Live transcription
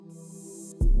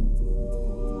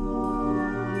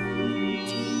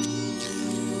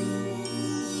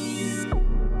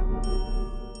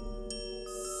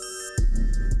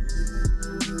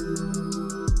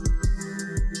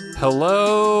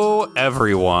Hello,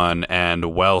 everyone,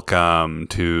 and welcome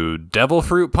to Devil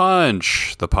Fruit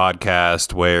Punch, the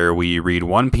podcast where we read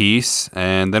One Piece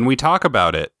and then we talk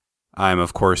about it. I'm,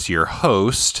 of course, your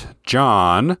host,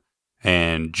 John,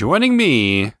 and joining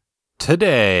me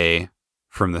today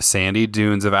from the sandy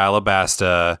dunes of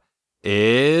Alabasta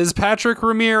is Patrick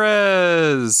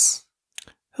Ramirez.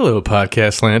 Hello,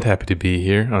 Podcast Land. Happy to be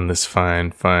here on this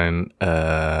fine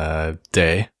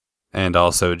day. And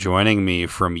also joining me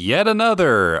from yet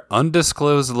another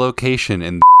undisclosed location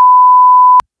in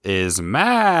is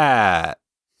Matt.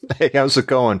 Hey, how's it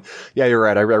going? Yeah, you're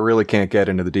right. I really can't get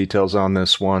into the details on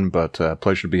this one, but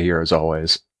pleasure to be here as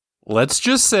always. Let's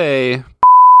just say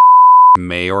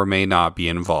may or may not be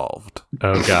involved.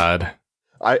 Oh, God.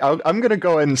 I'm going to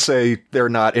go ahead and say they're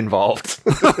not involved.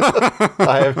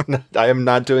 I am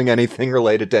not doing anything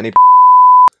related to any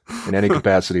in any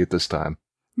capacity at this time.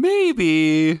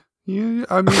 Maybe.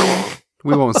 I mean,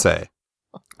 we won't say.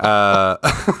 All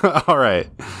right.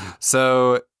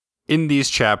 So in these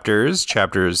chapters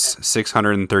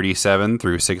 637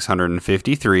 through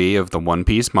 653 of the One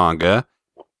Piece manga,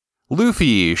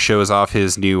 Luffy shows off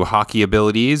his new hockey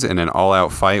abilities in an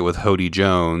all-out fight with Hody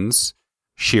Jones.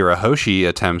 Shirahoshi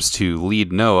attempts to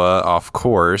lead Noah off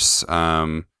course.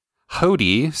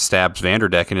 Hody stabs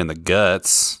Vanderdecken in the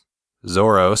guts.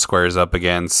 Zoro squares up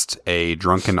against a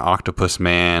drunken octopus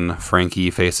man.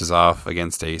 Frankie faces off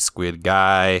against a squid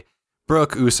guy.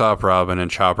 Brook, Usopp, Robin,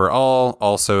 and Chopper all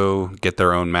also get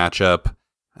their own matchup.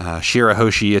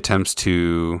 Shirahoshi attempts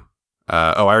to...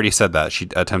 I already said that. She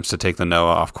attempts to take the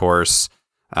Noah off course.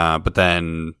 But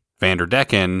then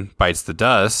Vanderdecken bites the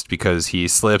dust because he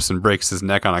slips and breaks his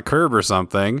neck on a curb or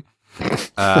something.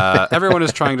 Everyone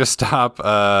is trying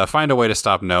to find a way to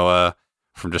stop Noah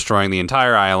from destroying the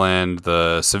entire island.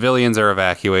 The civilians are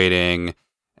evacuating,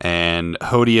 and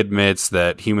Hody admits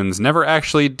that humans never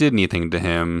actually did anything to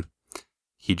him.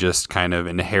 He just kind of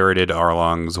inherited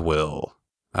Arlong's will.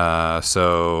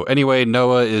 So anyway,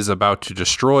 Noah is about to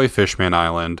destroy Fishman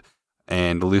Island,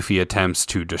 and Luffy attempts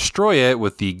to destroy it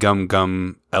with the Gum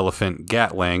Gum Elephant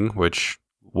Gatling, which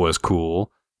was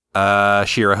cool.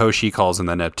 Shirahoshi calls in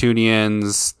the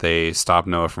Neptunians. They stop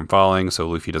Noah from falling, so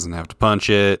Luffy doesn't have to punch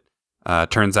it.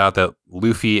 Turns out that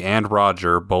Luffy and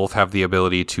Roger both have the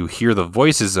ability to hear the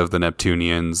voices of the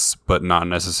Neptunians, but not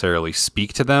necessarily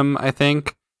speak to them, I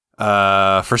think.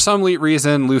 For some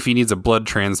reason, Luffy needs a blood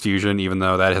transfusion, even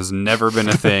though that has never been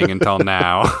a thing until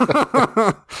now.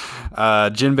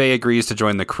 Jinbei agrees to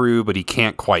join the crew, but he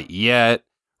can't quite yet.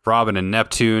 Robin and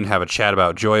Neptune have a chat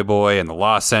about Joy Boy and the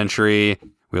Lost Century.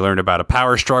 We learned about a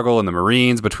power struggle in the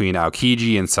Marines between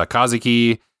Aokiji and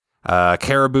Sakazuki.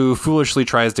 Caribou foolishly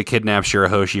tries to kidnap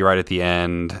Shirahoshi right at the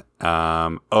end.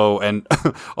 And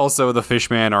also the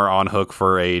Fishmen are on hook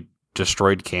for a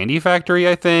destroyed candy factory,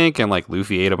 I think, and like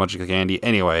Luffy ate a bunch of candy.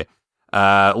 Anyway,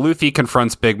 Luffy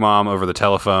confronts Big Mom over the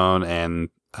telephone, and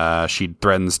she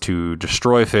threatens to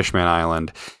destroy Fishman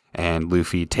Island, and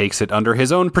Luffy takes it under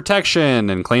his own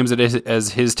protection and claims it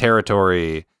as his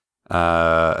territory.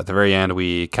 At the very end,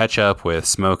 we catch up with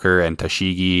Smoker and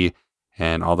Tashigi,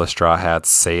 and all the Straw Hats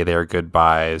say their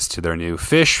goodbyes to their new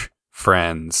fish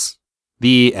friends.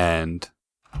 The end.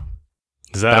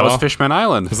 That was Fishman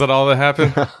Island. Is that all that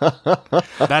happened?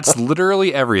 That's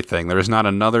literally everything. There's not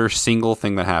another single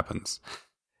thing that happens.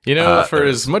 You know, for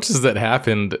as much as that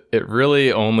happened, it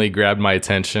really only grabbed my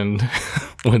attention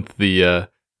with the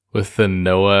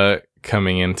Noah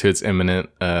coming into its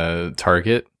imminent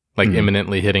target, like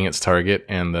imminently hitting its target,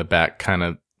 and the back kind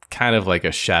of like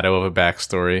a shadow of a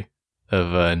backstory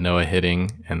of Noah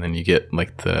hitting, and then you get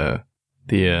like the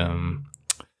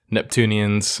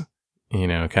Neptunians, you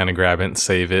know, kind of grab it and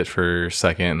save it for a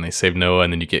second, and they save Noah,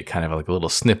 and then you get kind of like a little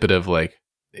snippet of like,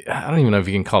 I don't even know if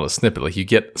you can call it a snippet, like you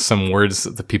get some words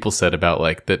that the people said about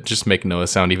like that just make Noah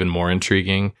sound even more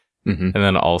intriguing. And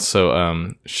then also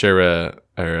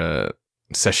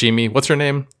Sashimi, what's her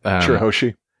name?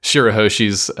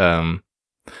 Shirahoshi's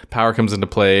power comes into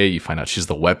play. You find out she's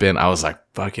the weapon. I was like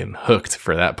fucking hooked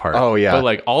for that part. Oh yeah. But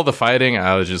like all the fighting,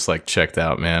 I was just like checked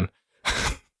out, man.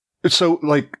 So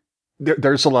like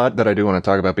there's a lot that I do want to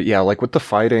talk about, but yeah, like with the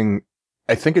fighting,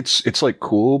 I think it's like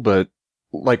cool, but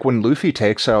like when Luffy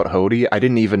takes out Hody, I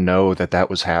didn't even know that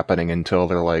was happening until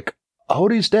they're like,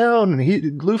 Hody's down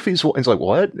and Luffy's. It's like,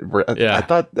 what? Yeah. I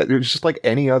thought that it was just like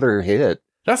any other hit.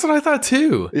 That's what I thought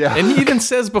too. Yeah. And he even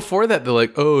says before that, they're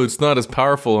like, oh, it's not as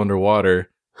powerful underwater.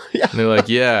 Yeah. And they're like,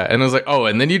 yeah. And I was like, oh,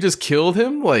 and then you just killed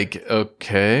him? Like,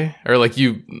 okay. Or like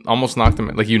you almost knocked him,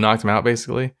 like you knocked him out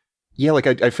basically. Yeah,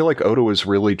 like I feel like Oda was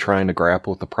really trying to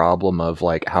grapple with the problem of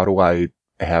like, how do I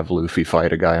have Luffy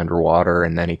fight a guy underwater,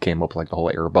 and then he came up with like the whole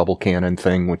air bubble cannon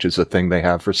thing, which is a thing they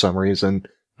have for some reason.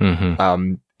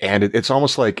 Mm-hmm. And it's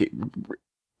almost like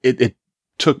it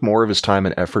took more of his time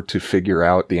and effort to figure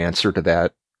out the answer to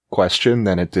that question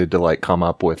than it did to like come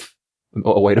up with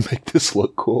a way to make this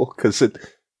look cool. Because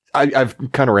I've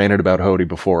kind of ranted about Hody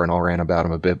before, and I'll rant about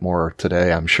him a bit more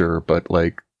today, I'm sure. But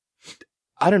like,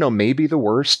 I don't know, maybe the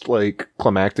worst like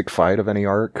climactic fight of any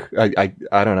arc. I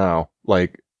don't know.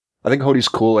 Like, I think Hody's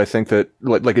cool. I think that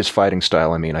like his fighting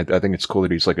style. I mean, I think it's cool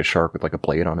that he's like a shark with like a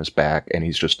blade on his back, and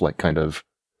he's just like kind of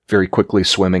very quickly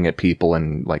swimming at people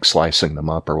and like slicing them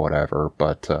up or whatever.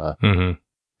 But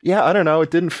yeah, I don't know.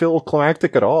 It didn't feel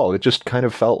climactic at all. It just kind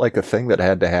of felt like a thing that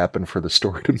had to happen for the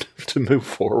story to move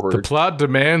forward. The plot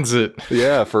demands it.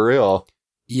 Yeah, for real.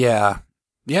 Yeah.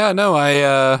 No,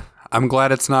 I'm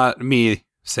glad it's not me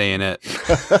saying it.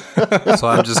 So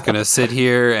I'm just gonna sit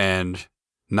here and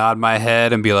nod my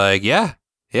head and be like, yeah,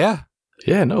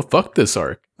 no, fuck this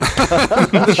arc.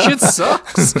 Shit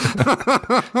sucks.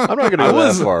 I'm not gonna go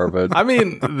that far, but I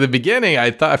mean, the beginning,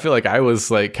 I feel like I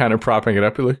was like kind of propping it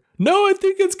up, like, no, I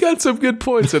think it's got some good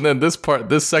points, and then this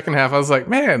second half, I was like,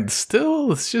 man,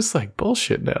 still, it's just like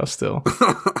bullshit now. Still,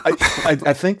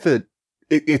 I think that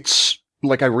it's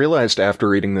like I realized after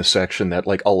reading this section that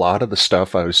like a lot of the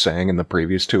stuff I was saying in the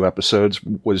previous 2 episodes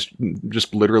was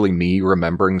just literally me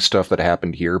remembering stuff that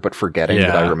happened here, but forgetting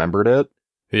that I remembered it.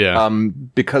 Yeah.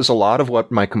 Because a lot of what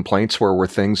my complaints were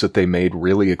things that they made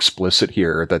really explicit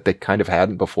here that they kind of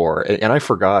hadn't before. And I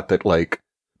forgot that, like,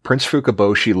 Prince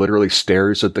Fukaboshi literally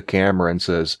stares at the camera and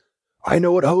says, I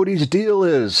know what Hody's deal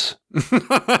is.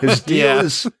 His deal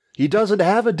is he doesn't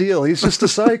have a deal. He's just a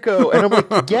psycho. And I'm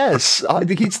like, yes,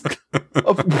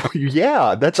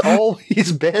 yeah, that's all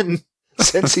he's been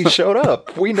since he showed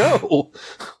up. We know.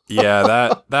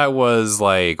 Yeah, that was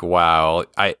like, wow.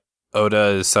 Oda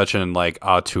is such an like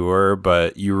auteur,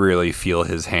 but you really feel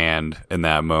his hand in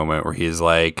that moment where he's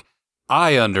like,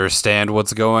 I understand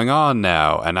what's going on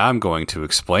now, and I'm going to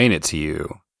explain it to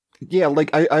you. Yeah,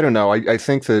 like, I don't know. I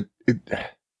think that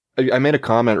I made a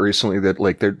comment recently that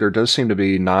like there does seem to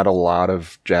be not a lot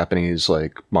of Japanese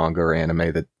like manga or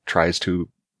anime that tries to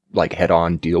like head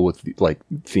on deal with like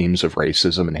themes of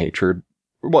racism and hatred.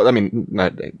 Well, I mean,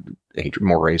 not hatred,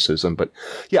 more racism, but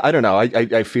yeah, I don't know.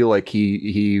 I feel like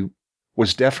he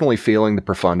was definitely feeling the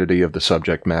profundity of the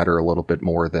subject matter a little bit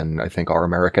more than I think our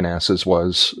American asses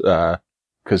was,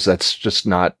 because that's just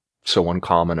not so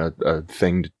uncommon a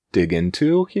thing to dig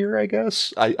into here, I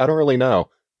guess. I don't really know.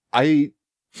 I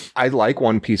like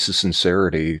One Piece's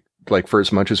sincerity. Like, for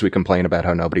as much as we complain about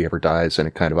how nobody ever dies and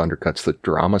it kind of undercuts the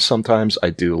drama sometimes, I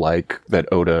do like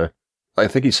that Oda, I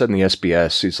think he said in the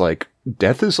SBS, he's like,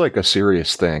 death is like a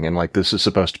serious thing, and like this is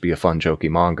supposed to be a fun, jokey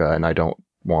manga, and I don't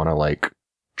want to like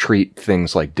treat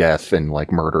things like death and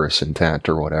like murderous intent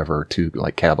or whatever too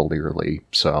like cavalierly.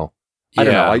 So I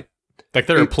don't know. Like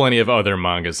there are plenty of other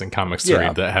mangas and comics to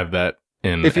read that have that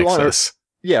in excess.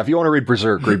 If you want to read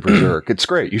Berserk, read Berserk. It's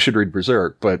great. You should read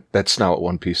Berserk, but that's not what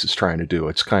One Piece is trying to do.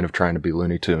 It's kind of trying to be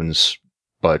Looney Tunes,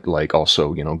 but like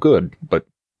also, you know, good, but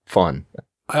fun.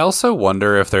 I also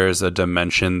wonder if there's a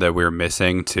dimension that we're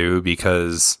missing too,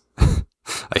 because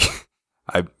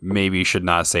I maybe should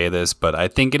not say this, but I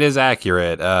think it is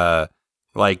accurate.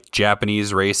 Like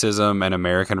Japanese racism and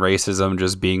American racism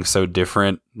just being so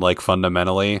different, like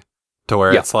fundamentally, to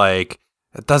where it's like,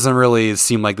 it doesn't really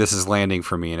seem like this is landing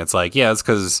for me. And it's like, yeah, it's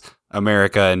because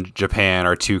America and Japan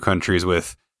are 2 countries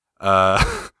with,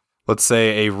 let's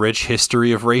say, a rich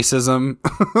history of racism,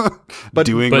 but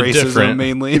racism different.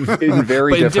 Mainly in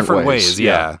very different ways.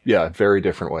 Yeah, very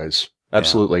different ways.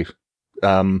 Absolutely.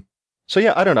 Yeah. So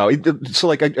yeah, I don't know. So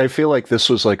like, I feel like this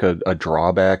was like a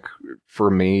drawback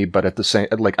for me, but at the same,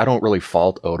 like, I don't really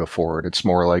fault Oda for it. It's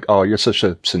more like, oh, you're such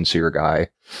a sincere guy.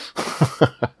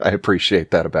 I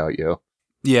appreciate that about you.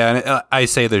 Yeah, and I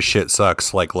say this shit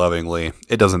sucks, like, lovingly.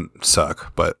 It doesn't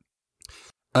suck, but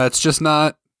it's just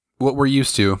not what we're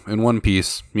used to in One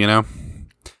Piece, you know?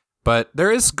 But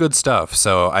there is good stuff,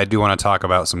 so I do want to talk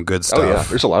about some good stuff. Oh, yeah,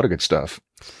 there's a lot of good stuff.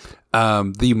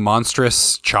 The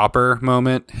monstrous Chopper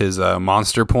moment, his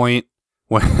monster point.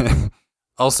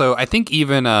 Also, I think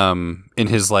even in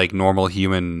his, like, normal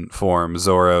human form,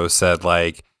 Zoro said,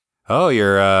 like, oh,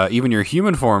 even your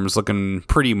human form's looking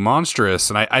pretty monstrous.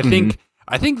 And I think...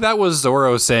 I think that was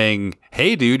Zoro saying,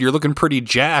 hey, dude, you're looking pretty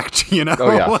jacked, you know?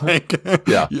 Oh, yeah. Like,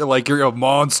 yeah. you're a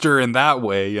monster in that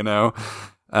way, you know?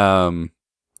 And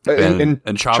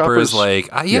Chopper is like,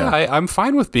 I'm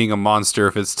fine with being a monster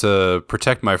if it's to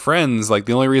protect my friends. Like,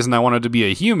 the only reason I wanted to be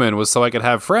a human was so I could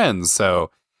have friends.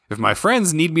 So if my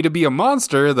friends need me to be a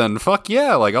monster, then fuck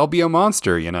yeah, like, I'll be a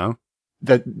monster, you know?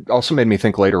 That also made me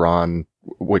think later on,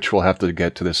 which we'll have to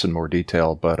get to this in more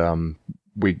detail, but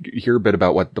we hear a bit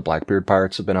about what the Blackbeard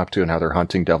pirates have been up to and how they're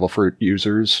hunting devil fruit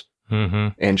users.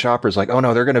 Mm-hmm. And Chopper's like, oh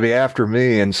no, they're going to be after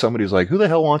me. And somebody's like, who the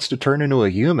hell wants to turn into a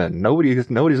human? Nobody's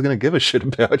going to give a shit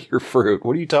about your fruit.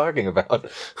 What are you talking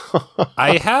about?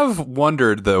 I have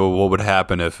wondered, though, what would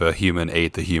happen if a human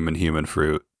ate the human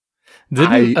fruit.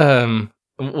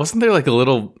 Wasn't there like a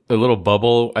little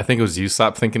bubble? I think it was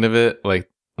Usopp thinking of it, like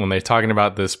when they're talking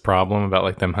about this problem about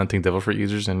like them hunting devil fruit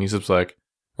users, and Usopp's like,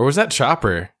 or was that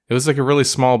Chopper? It was like a really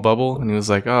small bubble, and he was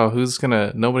like, oh,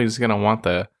 nobody's gonna want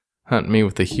to hunt me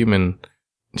with the human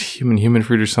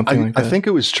fruit or something like that. I think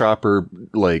it was Chopper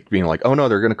like being like, oh no,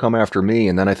 they're going to come after me.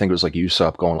 And then I think it was like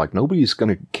Usopp going like, nobody's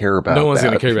going to care about that. No one's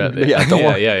going to care about it. Yeah,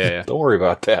 don't worry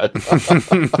about that.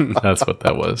 That's what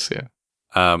that was, yeah.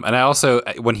 And I also,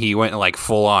 when he went like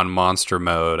full on monster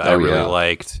mode, I really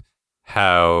liked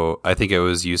how, I think it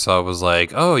was Usopp was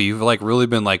like, oh, you've like really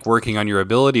been like working on your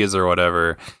abilities or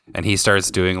whatever. And he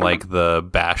starts doing like the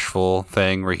bashful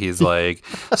thing where he's like,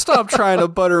 stop trying to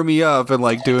butter me up, and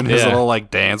like doing his little like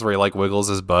dance where he like wiggles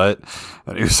his butt.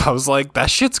 And Usopp was like, that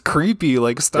shit's creepy.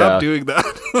 Like, stop doing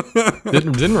that.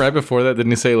 Didn't right before that,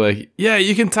 didn't he say like, yeah,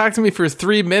 you can talk to me for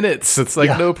 3 minutes. It's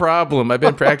like, no problem. I've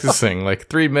been practicing like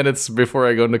 3 minutes before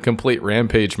I go into complete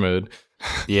rampage mode.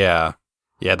 Yeah.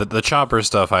 Yeah, the Chopper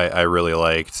stuff I really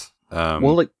liked.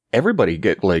 Well, like everybody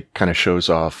kind of shows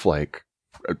off like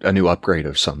a new upgrade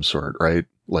of some sort, right?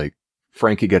 Like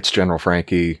Frankie gets General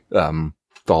Frankie,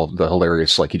 all the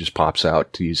hilarious, like he just pops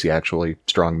out to use the actually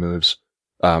strong moves.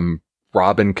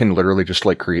 Robin can literally just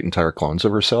like create entire clones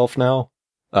of herself now.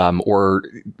 Or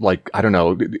like, I don't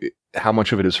know how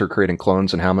much of it is her creating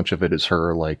clones and how much of it is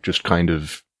her like just kind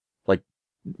of like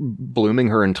blooming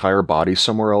her entire body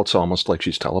somewhere else, almost like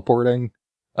she's teleporting.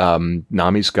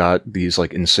 Nami's got these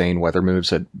like insane weather moves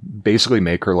that basically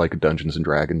make her like a Dungeons and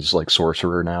Dragons like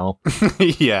sorcerer now.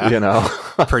 Yeah, you know,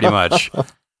 pretty much.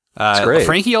 It's great.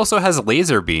 Frankie also has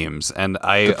laser beams, and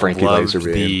I love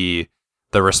the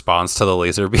response to the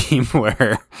laser beam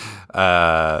where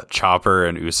Chopper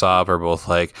and Usopp are both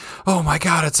like, oh my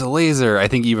god, it's a laser. I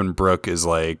think even Brooke is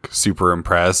like super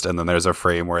impressed, and then there's a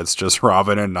frame where it's just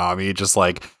Robin and Nami just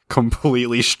like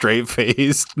completely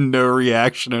straight-faced, no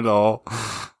reaction at all.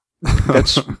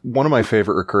 That's one of my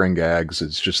favorite recurring gags,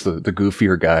 is just the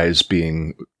goofier guys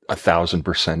being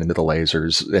 1,000% into the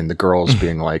lasers and the girls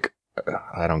being like,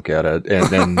 I don't get it. And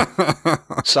then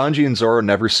Sanji and Zoro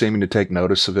never seeming to take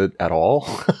notice of it at all,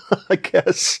 I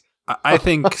guess. I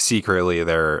think secretly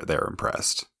they're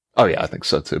impressed. Oh yeah, I think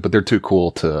so too. But they're too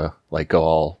cool to like go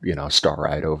all,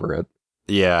 star-eyed over it.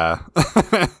 Yeah.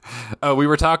 We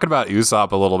were talking about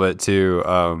Usopp a little bit too.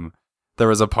 There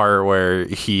was a part where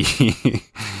he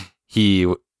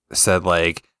said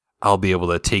like, I'll be able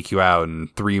to take you out in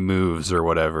 3 moves or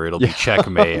whatever. It'll be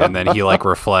checkmate. And then he like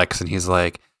reflects and he's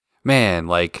like, man,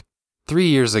 like 3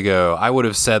 years ago, I would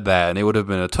have said that and it would have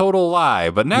been a total lie,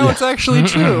 but now it's actually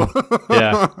true.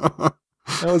 Yeah.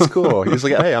 That was cool. He's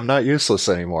like, hey, I'm not useless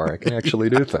anymore. I can actually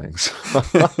do things.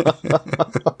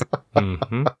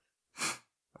 Mm-hmm.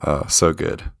 Oh, so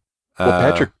good. Well,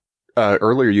 Patrick,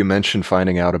 earlier you mentioned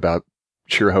finding out about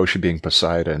Shirahoshi being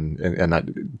Poseidon,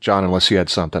 and John, unless you had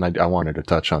something, I wanted to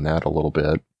touch on that a little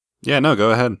bit. Yeah, no,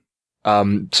 go ahead.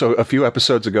 So a few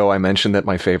episodes ago, I mentioned that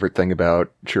my favorite thing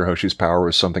about Shirahoshi's power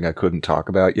was something I couldn't talk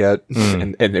about yet,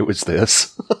 and it was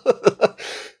this.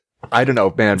 I don't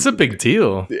know, man. It's a big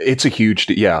deal. It's a huge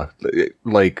deal. Yeah.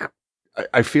 Like,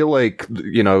 I feel like,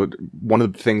 one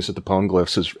of the things that the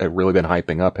Poneglyphs has really been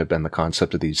hyping up have been the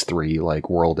concept of these 3, like,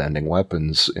 world-ending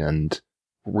weapons, and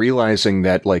realizing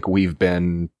that, like, we've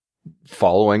been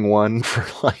following one for,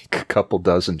 like, a couple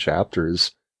dozen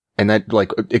chapters, and that,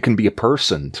 like, it can be a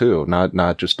person, too,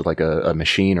 not just, like, a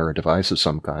machine or a device of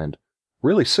some kind.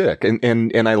 Really sick.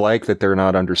 And I like that they're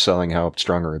not underselling how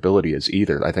strong her ability is,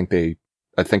 either. I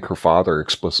think her father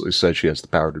explicitly said she has the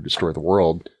power to destroy the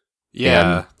world.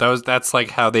 Yeah, that's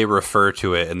like how they refer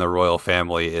to it in the royal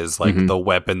family, is like the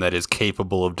weapon that is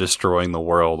capable of destroying the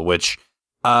world, which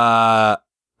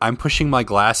I'm pushing my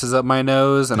glasses up my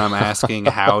nose and I'm asking,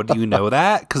 how do you know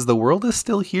that? Because the world is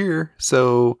still here.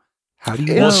 So how do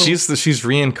you know? Well, she's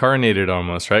reincarnated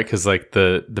almost, right? Because like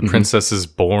the princess is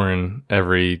born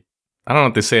every, I don't know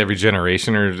if they say every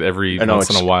generation or every once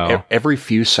in a while. Every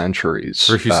few centuries.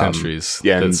 Every few centuries.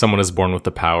 Yeah, that someone is born with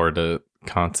the power to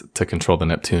control the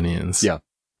Neptunians. Yeah.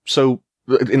 So,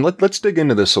 and let's dig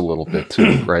into this a little bit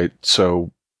too, right?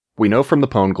 So we know from the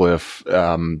Poneglyph,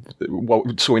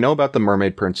 so we know about the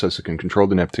mermaid princess who can control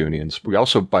the Neptunians. We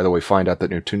also, by the way, find out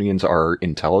that Neptunians are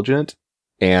intelligent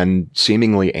and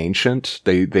seemingly ancient.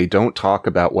 They don't talk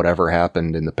about whatever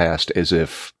happened in the past as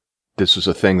if this is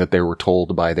a thing that they were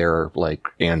told by their like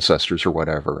ancestors or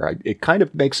whatever. It kind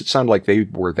of makes it sound like they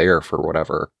were there for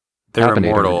whatever. They're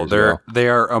immortal. They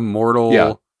are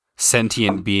immortal,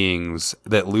 sentient beings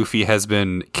that Luffy has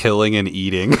been killing and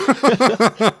eating.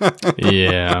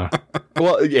 Yeah.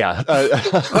 Well, yeah.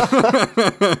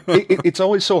 It's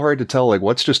always so hard to tell, like,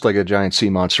 what's just like a giant sea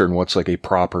monster and what's like a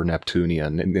proper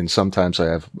Neptunian. And sometimes I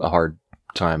have a hard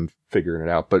time figuring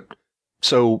it out. But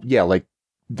so, yeah, like,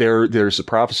 there's the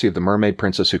prophecy of the mermaid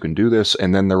princess who can do this,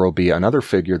 and then there will be another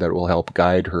figure that will help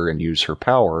guide her and use her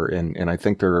power. And I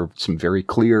think there are some very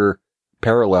clear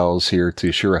parallels here to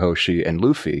Shirahoshi and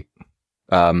Luffy,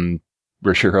 where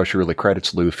Shirahoshi really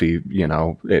credits Luffy, you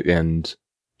know, and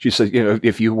she says, you know,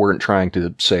 if you weren't trying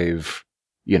to save,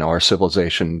 you know, our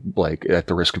civilization, like, at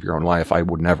the risk of your own life, I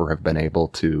would never have been able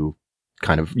to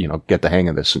kind of, you know, get the hang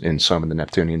of this and summon the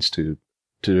Neptunians to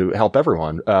help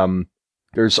everyone.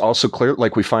 There's also clear,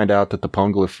 like, we find out that the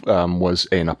Poneglyph was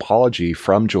an apology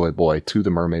from Joy Boy to the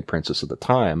Mermaid Princess at the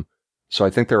time. So I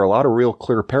think there are a lot of real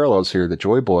clear parallels here that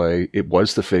Joy Boy, it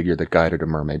was the figure that guided a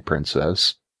Mermaid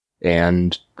Princess,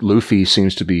 and Luffy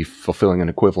seems to be fulfilling an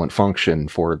equivalent function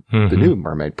for the new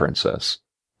Mermaid Princess.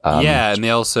 Yeah, and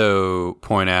they also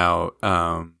point out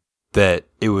that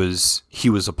he was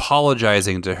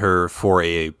apologizing to her for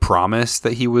a promise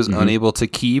that he was unable to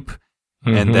keep.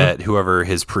 And that whoever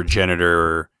his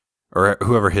progenitor or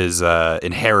whoever his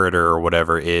inheritor or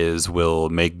whatever is will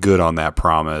make good on that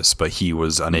promise, but he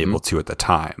was unable to at the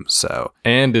time. So,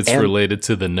 and it's related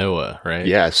to the Noah, right?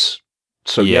 Yes.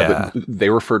 So they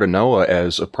refer to Noah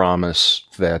as a promise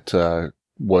that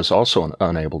was also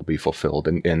unable to be fulfilled,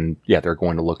 and they're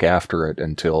going to look after it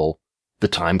until the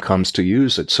time comes to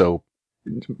use it. So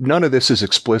none of this is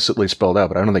explicitly spelled out,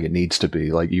 but I don't think it needs to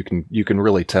be. Like, you can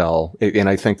really tell, and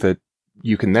I think that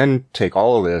you can then take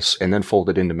all of this and then fold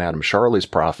it into Madame Charlie's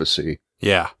prophecy.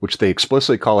 Yeah. Which they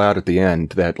explicitly call out at the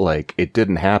end that, like, it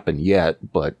didn't happen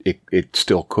yet, but it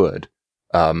still could.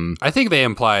 I think they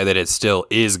imply that it still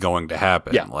is going to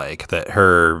happen. Yeah. Like, that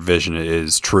her vision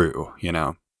is true, you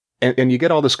know? And you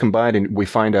get all this combined, and we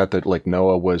find out that, like,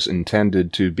 Noah was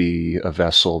intended to be a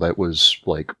vessel that was,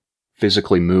 like,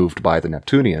 physically moved by the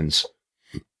Neptunians.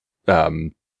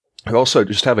 I also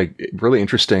just have a really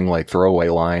interesting, like, throwaway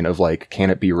line of, like,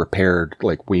 can it be repaired?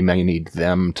 Like, we may need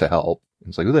them to help.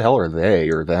 It's like, who the hell are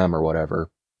they or them or whatever?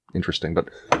 Interesting. But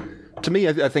to me,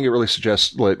 I think it really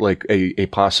suggests, like a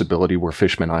possibility where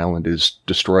Fishman Island is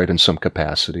destroyed in some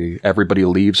capacity. Everybody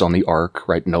leaves on the Ark,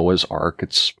 right? Noah's Ark.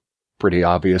 It's pretty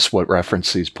obvious what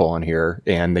reference he's pulling here.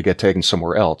 And they get taken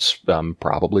somewhere else.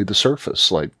 Probably the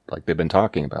surface, like they've been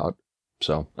talking about.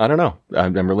 So, I don't know.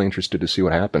 I'm really interested to see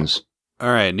what happens. All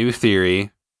right, new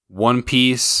theory. One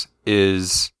Piece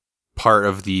is part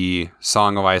of the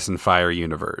Song of Ice and Fire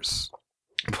universe.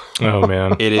 Oh,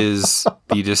 man. It is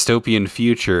the dystopian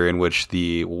future in which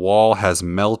the wall has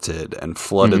melted and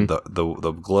flooded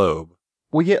the globe.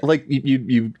 Well, yeah, like,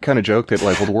 you kind of joked that,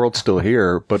 like, well, the world's still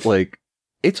here, but, like,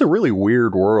 it's a really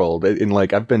weird world. And,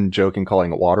 like, I've been joking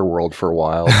calling it Waterworld for a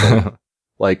while, but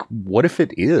like, what if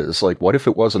it is? Like, what if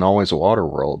it wasn't always a water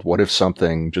world? What if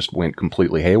something just went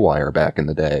completely haywire back in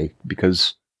the day?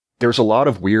 Because there's a lot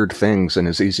of weird things, and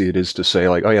as easy it is to say,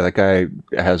 like, oh yeah, that guy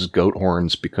has goat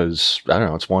horns because, I don't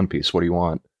know, it's One Piece. What do you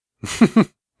want?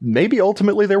 Maybe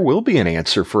ultimately there will be an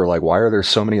answer for, like, why are there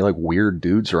so many, like, weird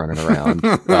dudes running around?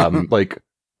 Like,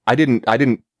 I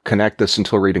didn't connect this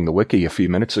until reading the wiki a few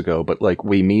minutes ago, but, like,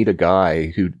 we meet a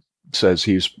guy who says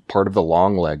he's part of the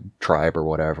Longleg tribe or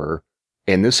whatever.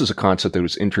 And this is a concept that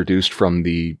was introduced from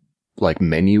the, like,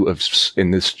 menu of,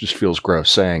 and this just feels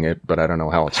gross saying it, but I don't know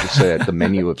how else to say it, the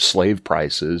menu of slave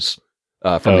prices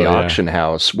from the auction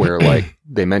house, where, like,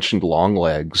 they mentioned long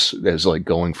legs as, like,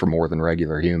 going for more than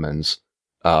regular humans.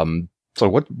 So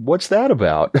what's that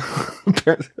about?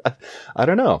 I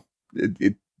don't know.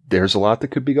 There's a lot that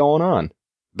could be going on.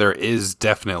 There is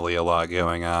definitely a lot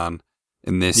going on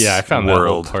in this world. Yeah, I found that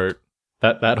whole part.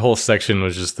 That whole section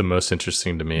was just the most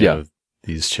interesting to me of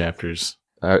these chapters.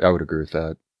 I would agree with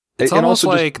that. It's almost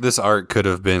like this arc could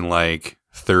have been like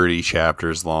 30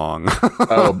 chapters long.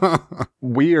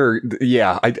 We haven't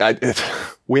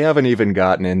even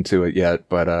gotten into it yet,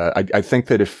 but I think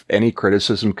that if any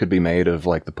criticism could be made of,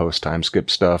 like, the post-time skip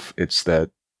stuff, it's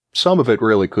that some of it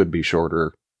really could be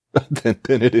shorter than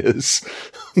it is.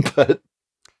 But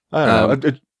I don't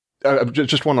know.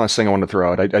 Just one last thing I want to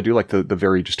throw out. I do like the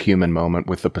very just human moment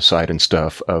with the Poseidon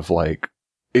stuff of, like,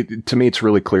 to me, it's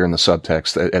really clear in the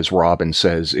subtext, as Robin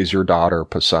says, is your daughter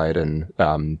Poseidon,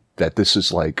 that this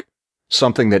is, like,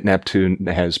 something that Neptune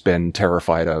has been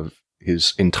terrified of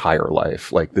his entire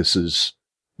life. Like, this is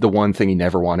the one thing he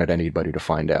never wanted anybody to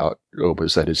find out,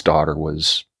 was that his daughter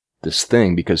was this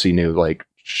thing, because he knew, like,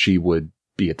 she would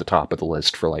be at the top of the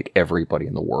list for, like, everybody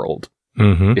in the world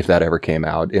if that ever came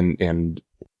out. And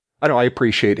I don't know, I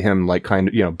appreciate him, like, kind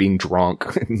of, you know, being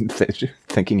drunk and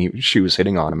thinking she was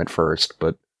hitting on him at first,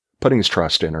 but putting his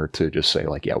trust in her to just say,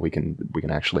 like, yeah, we can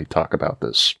actually talk about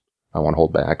this. I won't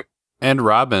hold back. And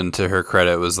Robin, to her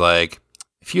credit, was like,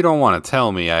 if you don't want to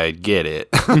tell me, I get it.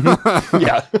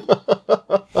 Yeah.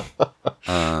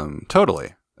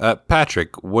 Totally.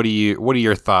 Patrick, what are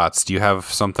your thoughts? Do you have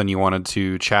something you wanted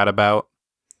to chat about?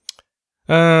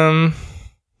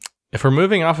 If we're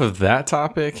moving off of that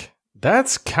topic,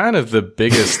 that's kind of the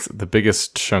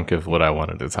biggest chunk of what I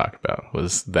wanted to talk about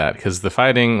was that, because the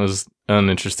fighting was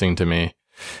uninteresting to me.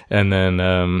 And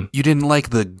then you didn't like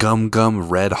the Gum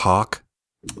Red Hawk?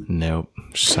 Nope.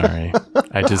 Sorry.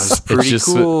 I just pretty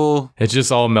cool. It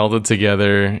just all melded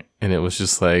together, and it was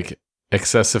just like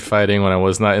excessive fighting when I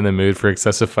was not in the mood for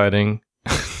excessive fighting.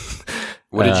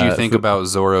 What did you think about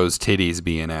Zoro's titties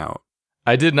being out?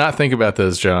 I did not think about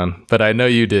those, John, but I know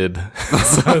you did.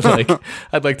 So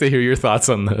I'd like to hear your thoughts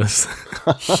on those.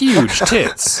 Huge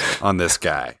tits on this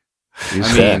guy. He's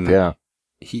stacked,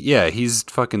 yeah. He's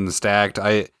fucking stacked.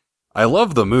 I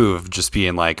love the move, just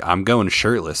being like, I'm going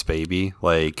shirtless, baby.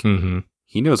 Like,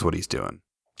 he knows what he's doing.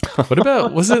 What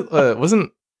about,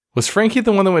 was Frankie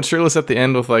the one that went shirtless at the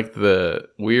end with, like, the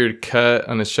weird cut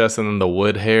on his chest and then the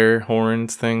wood hair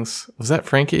horns things? Was that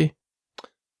Frankie?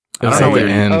 I don't know what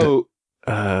end.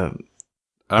 I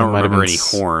don't remember any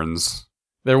horns.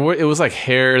 It was like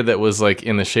hair that was like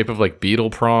in the shape of like beetle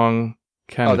prong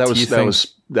kind of. That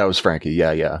was Frankie.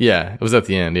 Yeah. Yeah, it was at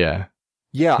the end. Yeah.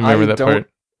 Yeah, remember that part?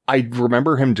 I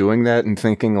remember him doing that and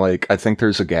thinking, like, I think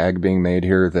there's a gag being made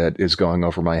here that is going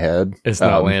over my head. It's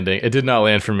not landing. It did not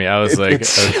land for me. I was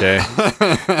okay.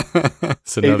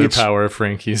 It's another power of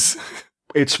Frankie's.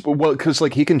 Because,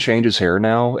 like, he can change his hair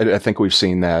now. I think we've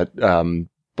seen that.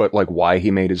 But, like, why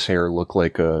he made his hair look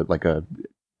like a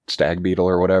stag beetle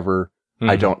or whatever,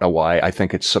 I don't know why. I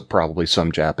think it's probably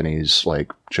some Japanese,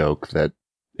 like, joke that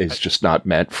is just not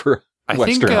meant for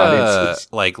Western audiences.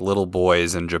 Like, little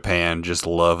boys in Japan just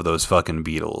love those fucking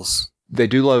beetles. They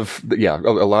do love, a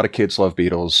lot of kids love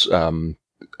beetles.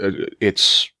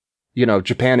 It's, you know,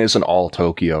 Japan isn't all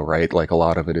Tokyo, right? Like, a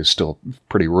lot of it is still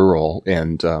pretty rural,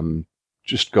 and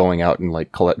just going out and,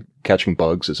 like, catching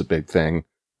bugs is a big thing.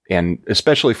 And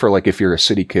especially for, like, if you're a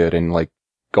city kid and, like,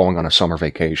 going on a summer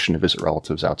vacation to visit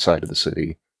relatives outside of the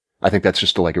city, I think that's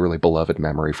just, like, a really beloved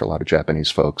memory for a lot of Japanese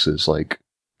folks is, like,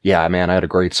 yeah, man, I had a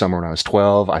great summer when I was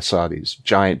 12. I saw these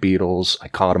giant beetles. I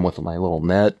caught them with my little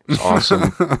net. It was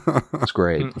awesome. It was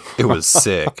great. It was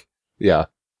sick. Yeah.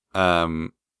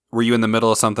 Were you in the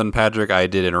middle of something, Patrick? I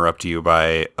did interrupt you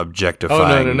by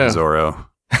objectifying Zoro.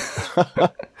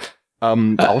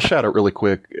 I'll shout out really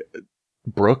quick.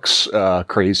 Brooks'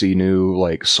 crazy new,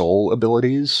 like, soul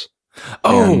abilities.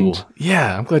 Oh,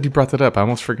 yeah. I'm glad you brought that up. I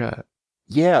almost forgot.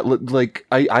 Yeah, like,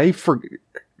 I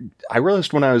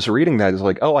realized when I was reading that, it's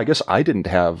like, oh, I guess I didn't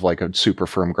have, like, a super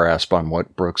firm grasp on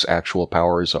what Brooks' actual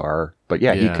powers are. But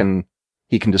yeah,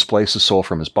 he can displace his soul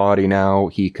from his body now.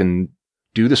 He can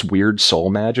do this weird soul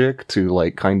magic to,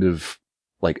 like, kind of,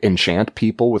 like, enchant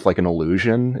people with, like, an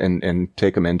illusion and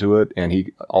take them into it. And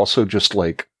he also just,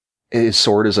 like, his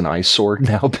sword is an ice sword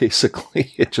now,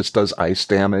 basically. It just does ice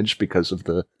damage because of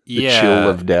the chill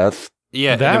of death.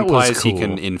 Yeah, that it implies he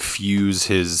can infuse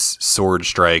his sword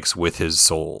strikes with his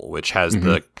soul, which has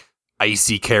the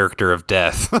icy character of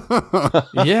death.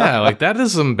 Yeah, like, that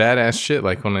is some badass shit.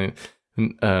 Like, when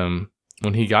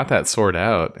he got that sword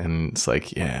out, and it's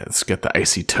like, yeah, it's got the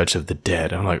icy touch of the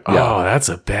dead. I'm like, oh, that's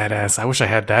a badass. I wish I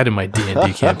had that in my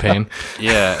D&D campaign.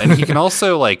 Yeah, and he can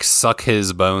also, like, suck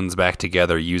his bones back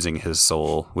together using his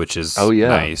soul, which is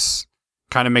nice.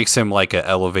 Kind of makes him like an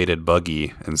elevated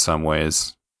buggy in some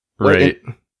ways. Right.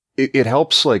 It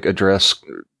helps, like, address,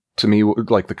 to me,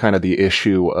 like, the kind of the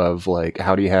issue of, like,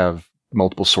 how do you have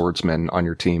multiple swordsmen on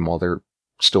your team while they're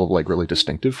still, like, really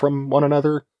distinctive from one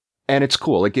another? And it's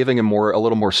cool. Like, giving him a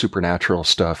little more supernatural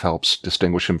stuff helps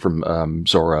distinguish him from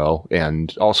Zoro,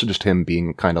 and also just him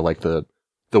being kind of like the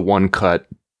one-cut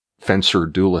fencer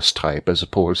duelist type, as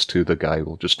opposed to the guy who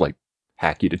will just, like,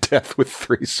 hack you to death with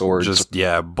 3 swords. Just,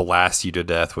 blast you to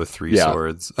death with 3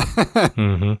 swords.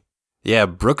 Yeah,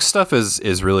 Brooks' stuff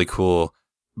is really cool.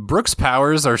 Brooks'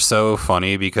 powers are so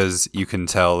funny because you can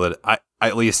tell that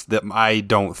I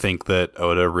don't think that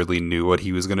Oda really knew what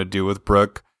he was going to do with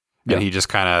Brook. And he just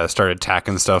kind of started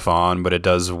tacking stuff on, but it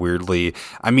does weirdly.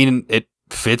 I mean, it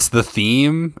fits the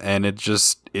theme and it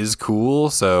just is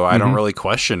cool, so I don't really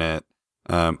question it.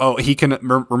 He can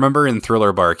remember in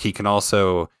Thriller Bark. He can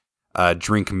also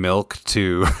drink milk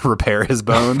to repair his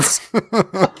bones.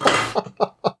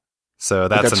 So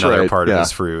that's another part of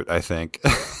his fruit, I think.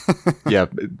 Yeah,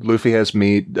 Luffy has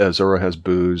meat, Zoro has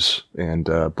booze, and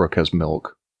Brook has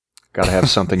milk. Got to have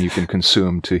something you can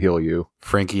consume to heal you.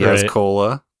 Frankie has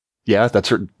cola. Yeah,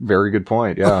 that's a very good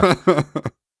point. Yeah.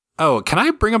 Oh, can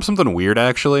I bring up something weird,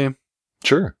 actually?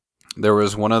 Sure. There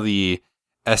was one of the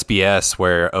SBS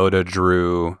where Oda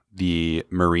drew the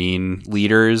Marine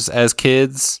leaders as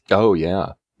kids. Oh,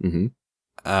 yeah. Mm-hmm.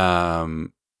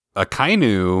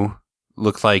 Akainu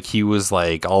looked like he was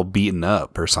like all beaten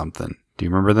up or something. Do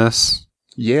you remember this?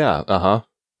 Yeah, uh-huh.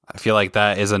 I feel like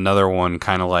that is another one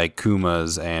kind of like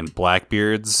Kuma's and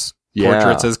Blackbeard's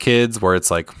portraits as kids, where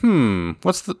it's like,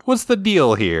 what's the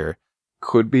deal here?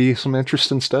 Could be some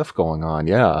interesting stuff going on,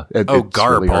 yeah.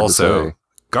 Garp really also.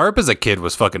 Garp as a kid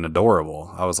was fucking adorable.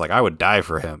 I was like, I would die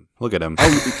for him. Look at him.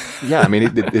 Yeah, I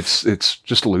mean, it's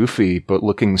just Luffy, but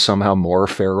looking somehow more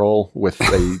feral with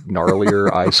a gnarlier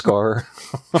eye scar.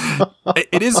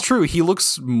 It is true. He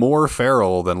looks more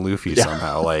feral than Luffy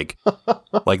somehow. Like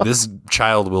this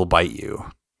child will bite you.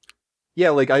 Yeah,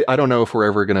 like, I don't know if we're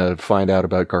ever going to find out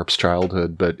about Garp's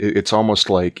childhood, but it's almost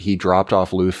like he dropped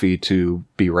off Luffy to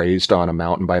be raised on a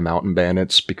mountain by mountain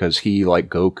bandits because he, like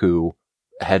Goku,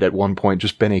 had at one point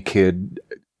just been a kid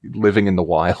living in the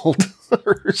wild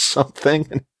or something.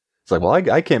 It's like, well,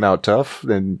 I came out tough,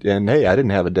 and hey, I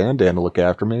didn't have a Dan to look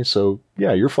after me, so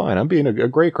yeah, you're fine. I'm being a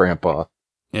great grandpa.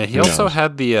 Yeah, he also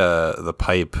had the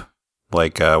pipe,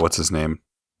 like, what's his name?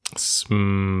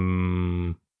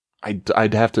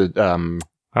 I'd have to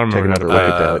I don't take another look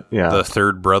at that. Yeah, the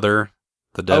third brother,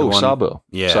 the dead one. Sabo.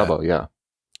 Yeah, Sabo. Yeah,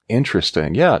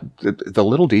 interesting. Yeah, the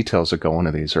little details that go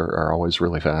into these are always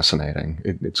really fascinating.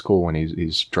 It's cool when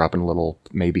he's dropping little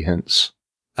maybe hints.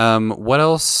 What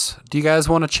else do you guys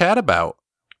want to chat about?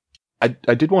 I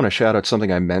did want to shout out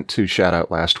something I meant to shout out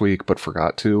last week, but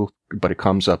forgot to. But it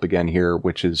comes up again here,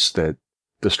 which is that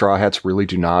the Straw Hats really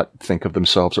do not think of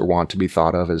themselves or want to be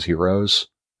thought of as heroes.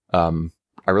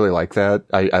 I really like that.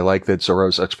 I like that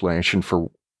Zoro's explanation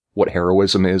for what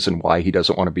heroism is and why he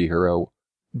doesn't want to be a hero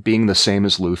being the same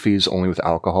as Luffy's, only with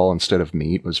alcohol instead of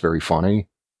meat, was very funny.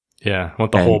 Yeah, I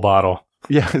want the whole bottle.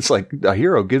 Yeah, it's like a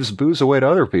hero gives booze away to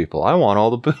other people. I want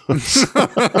all the booze.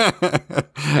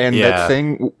 And that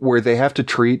thing where they have to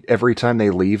treat every time they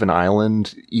leave an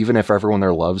island, even if everyone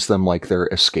there loves them, like they're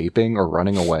escaping or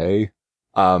running away.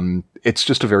 It's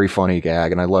just a very funny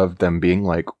gag, and I love them being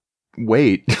like,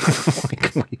 wait,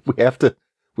 like,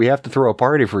 we have to throw a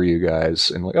party for you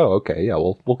guys. And like, oh, okay, yeah,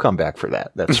 we'll come back for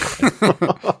that. That's great.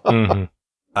 Mm-hmm.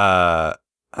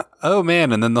 Oh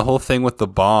man, and then the whole thing with the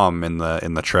bomb in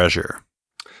the treasure.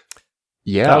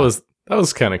 Yeah. That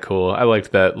was kind of cool. I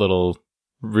liked that little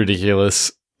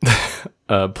ridiculous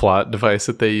plot device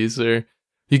that they used there.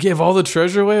 You gave all the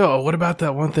treasure away? Oh, what about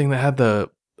that one thing that had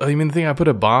you mean the thing I put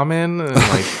a bomb in and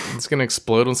like it's going to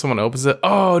explode when someone opens it?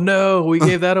 Oh no, we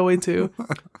gave that away too.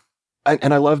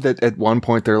 And I love that at one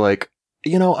point they're like,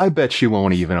 I bet she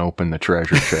won't even open the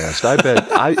treasure chest. I bet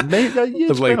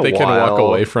it's like been they can walk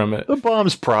away from it. The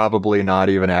bomb's probably not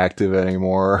even active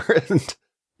anymore.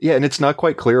 And it's not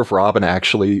quite clear if Robin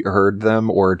actually heard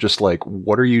them or just like,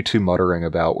 what are you two muttering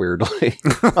about weirdly?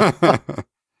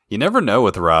 You never know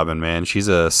with Robin, man. She's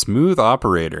a smooth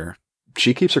operator.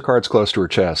 She keeps her cards close to her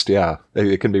chest. Yeah,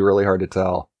 it can be really hard to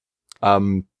tell.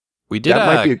 We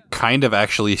did kind of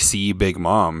actually see Big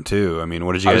Mom too. I mean,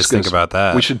 what did you guys think about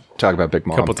that? We should talk about Big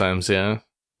Mom. A couple times, yeah.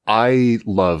 I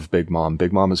love Big Mom.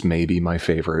 Big Mom is maybe my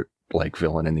favorite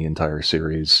villain in the entire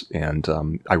series, and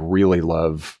I really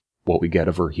love what we get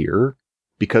of her here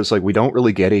because we don't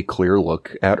really get a clear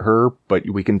look at her, but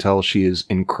we can tell she is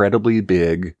incredibly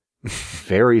big,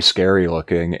 very scary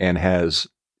looking, and has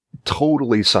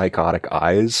totally psychotic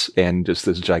eyes and just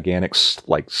this gigantic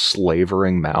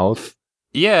slavering mouth.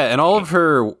 Yeah, and all of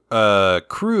her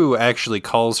crew actually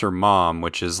calls her mom,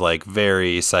 which is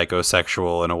very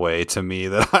psychosexual in a way to me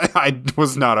that I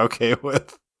was not okay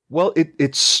with. Well,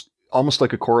 it's almost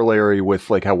like a corollary with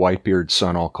how Whitebeard's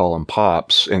son all call him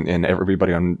Pops, and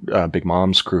everybody on Big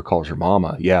Mom's crew calls her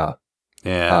Mama. Yeah.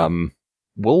 Yeah.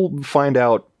 We'll find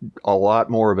out a lot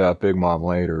more about Big Mom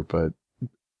later, but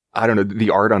I don't know. The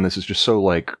art on this is just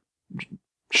so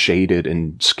shaded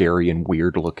and scary and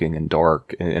weird looking and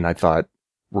dark, and I thought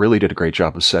really did a great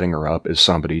job of setting her up as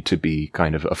somebody to be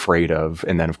kind of afraid of,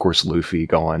 and then of course Luffy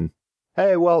going,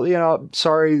 hey, well,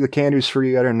 sorry, the candy's for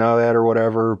you. I didn't know that or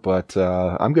whatever, but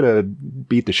I'm going to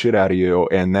beat the shit out of you,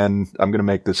 and then I'm going to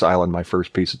make this island my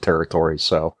first piece of territory,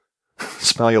 so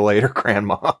smell you later,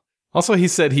 Grandma. Also, he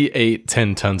said he ate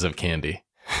 10 tons of candy.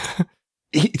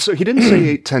 So he didn't say he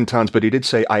ate 10 tons, but he did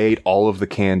say, I ate all of the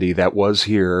candy that was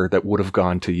here that would have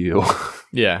gone to you.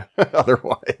 Yeah.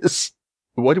 Otherwise.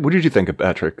 What did you think of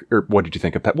Patrick? Or what did you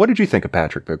think of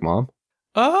Patrick, Big Mom?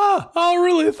 I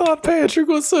really thought Patrick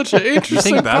was such an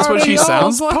interesting think that's what she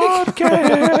sounds like?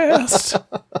 Podcast.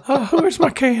 Where's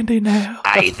my candy now?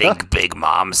 I think Big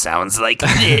Mom sounds like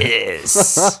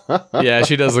this. Yeah,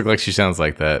 she does look like she sounds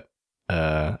like that.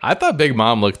 I thought Big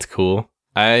Mom looked cool.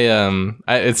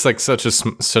 It's like such a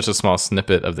small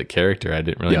snippet of the character. I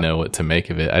didn't really know what to make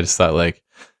of it. I just thought like,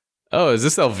 oh, is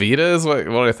this Elvita? Is what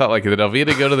I thought. Like, did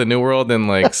Elvita go to the New World and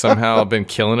like somehow been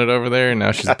killing it over there, and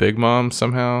now she's Big Mom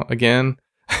somehow again?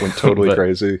 Went totally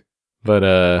crazy. But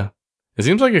it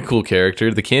seems like a cool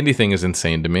character. The candy thing is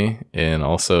insane to me, and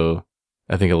also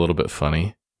I think a little bit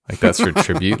funny. Like that's her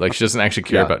tribute. Like she doesn't actually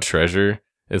care about treasure.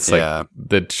 It's like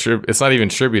it's not even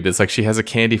tribute. It's like she has a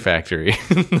candy factory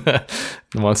and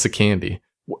wants the candy.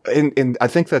 And I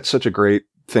think that's such a great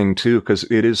thing too, because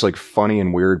it is like funny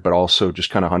and weird, but also just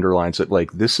kind of underlines that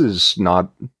like this is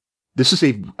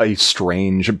a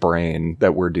strange brain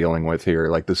that we're dealing with here.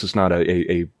 Like this is not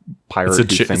a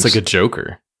pirate. It's like a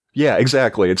Joker. Yeah,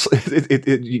 exactly.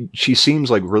 She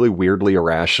seems like really weirdly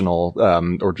irrational,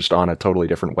 or just on a totally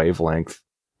different wavelength.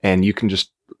 And you can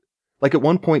just, like at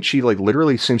one point she like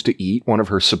literally seems to eat one of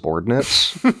her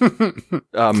subordinates,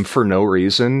 for no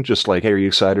reason. Just like, hey, are you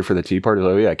excited for the tea party?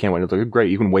 Oh yeah, I can't wait. It's like,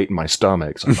 great, you can wait in my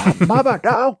stomach. It's like, Mama,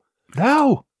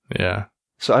 no. Yeah.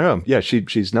 So I don't know. Yeah,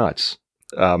 she's nuts.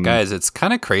 Guys, it's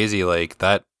kind of crazy. Like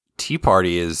that tea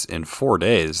party is in 4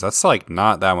 days. That's like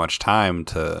not that much time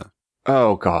to.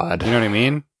 Oh God. You know what I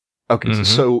mean? Okay,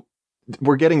 so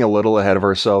we're getting a little ahead of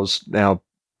ourselves now,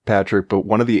 Patrick, but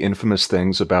one of the infamous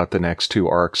things about the next two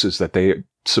arcs is that they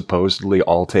supposedly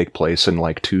all take place in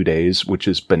like 2 days, which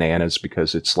is bananas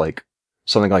because it's like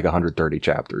something like 130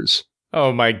 chapters.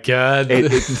 Oh my God.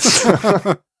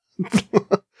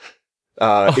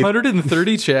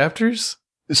 130 chapters?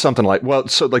 Something like, well,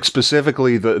 so like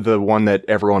specifically the one that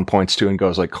everyone points to and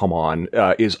goes like, come on,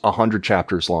 is 100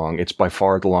 chapters long. It's by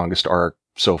far the longest arc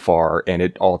so far, and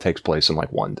it all takes place in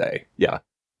like 1 day. Yeah.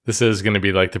 This is going to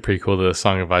be like the prequel to the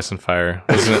Song of Ice and Fire.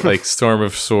 Isn't it like Storm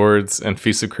of Swords and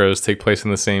Feast of Crows take place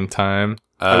in the same time?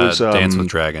 Dance with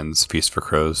Dragons, Feast for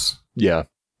Crows. Yeah.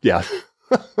 Yeah.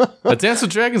 Dance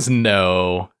with Dragons?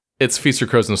 No. It's Feast of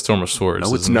Crows and Storm of Swords.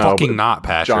 No, it's fucking not,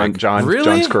 Patrick. Really?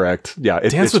 John's correct. Yeah.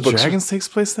 Dance with Dragons takes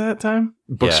place that time?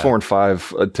 Books 4 and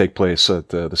 5 take place at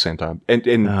the same time. And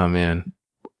oh, man.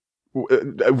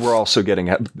 We're also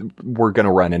we're going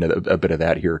to run into a bit of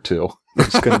that here, too. There's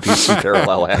going to be some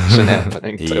parallel action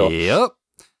happening, too. Yep.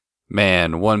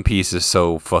 Man, One Piece is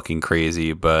so fucking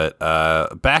crazy, but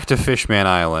back to Fishman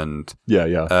Island.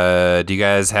 Yeah. Do you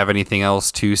guys have anything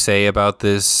else to say about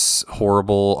this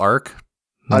horrible arc?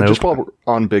 Nope. Just while we're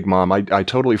on Big Mom, I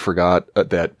totally forgot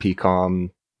that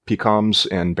Pecoms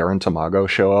and Baron Tamago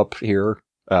show up here.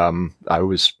 I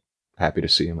was happy to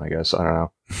see him, I guess. I don't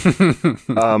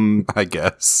know. I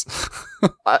guess.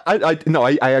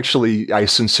 I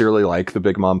sincerely like the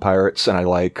Big Mom pirates, and I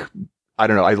like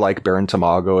Baron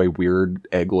Tamago, a weird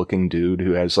egg-looking dude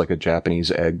who has like a Japanese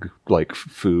egg like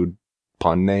food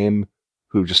pun name,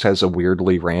 who just has a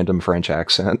weirdly random French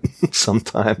accent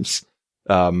sometimes.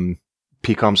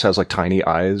 Pecoms has like tiny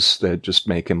eyes that just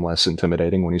make him less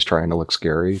intimidating when he's trying to look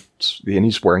scary. And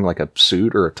he's wearing like a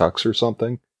suit or a tux or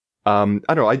something. I don't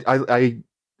know.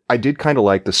 I did kind of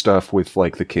like the stuff with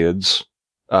like the kids.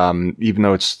 Even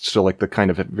though it's still like the kind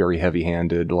of very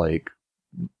heavy-handed, like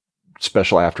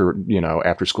special after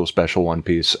school special One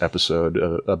Piece episode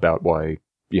about why,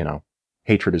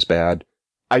 hatred is bad.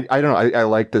 I don't know. I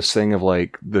like this thing of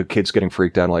like the kids getting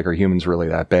freaked out. Like, are humans really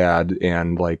that bad?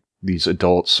 And like, these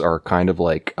adults are kind of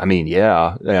like, I mean,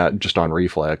 yeah, just on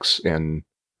reflex. And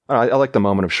I like the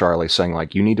moment of Charlie saying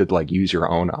like, you need to like use your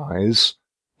own eyes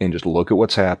and just look at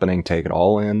what's happening, take it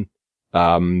all in,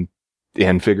 and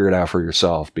figure it out for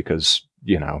yourself, because,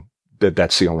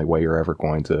 that's the only way you're ever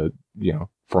going to,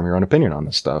 form your own opinion on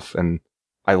this stuff. And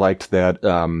I liked that,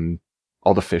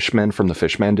 all the fishmen from the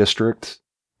Fishman district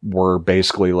were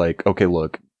basically like, okay,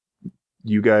 look,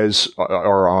 you guys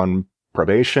are on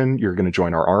probation, you're going to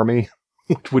join our army,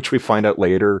 which we find out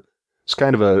later. It's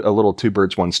kind of a little two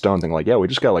birds, one stone thing. Like, yeah, we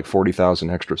just got like 40,000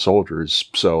 extra soldiers,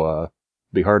 so it'd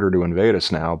be harder to invade us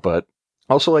now. But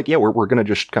also like, yeah, we're going to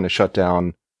just kind of shut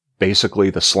down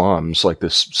basically the slums, like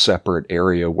this separate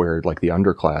area where like the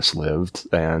underclass lived.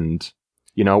 And,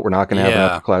 we're not going to have an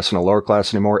upper class and a lower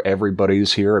class anymore.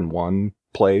 Everybody's here in one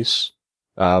place.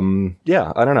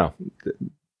 Yeah, I don't know.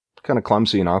 Kind of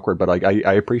clumsy and awkward, but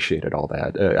I appreciated all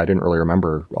that. I didn't really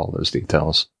remember all those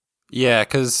details. Yeah,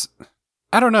 because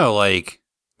I don't know, like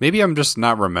maybe I'm just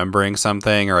not remembering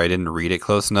something or I didn't read it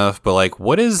close enough, but like,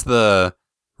 what is the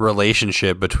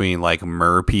relationship between like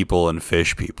mer people and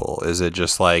fish people? Is it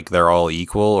just like they're all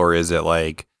equal, or is it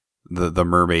like the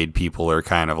mermaid people are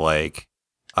kind of like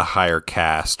a higher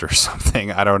caste or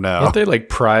something? I don't know. Aren't they like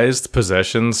prized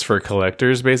possessions for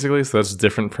collectors, basically? So that's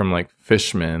different from like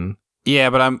fishmen. Yeah,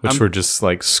 but which were just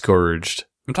like scourged.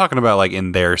 I'm talking about like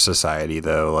in their society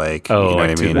though, like, you know what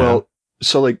I mean? Well,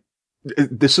 so like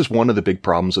this is one of the big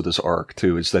problems of this arc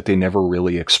too, is that they never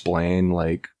really explain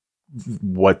like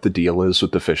what the deal is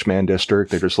with the Fishman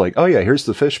district. They're just like, oh yeah, here's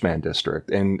the Fishman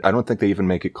district. And I don't think they even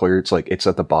make it clear. It's like, it's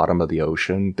at the bottom of the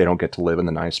ocean. They don't get to live in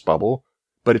the nice bubble.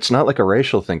 But it's not like a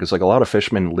racial thing, because like a lot of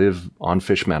fishmen live on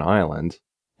Fishman Island.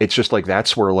 It's just like,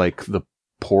 that's where like the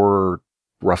poor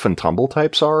rough and tumble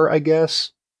types are, I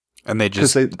guess. And they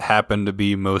just happen to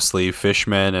be mostly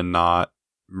fishmen and not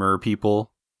mer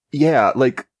people. Yeah,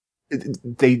 like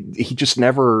he just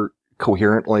never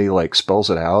coherently like spells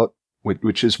it out,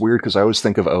 which is weird, because I always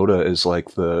think of Oda as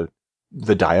like the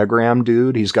diagram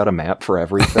dude. He's got a map for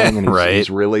everything, and he's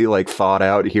really like thought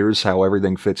out, here's how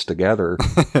everything fits together.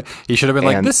 He should have been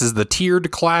like, this is the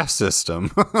tiered class system.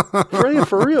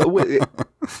 For real.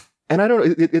 And I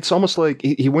don't, it's almost like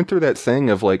he went through that thing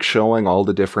of like showing all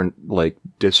the different like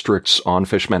districts on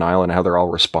Fishman Island, how they're all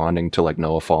responding to like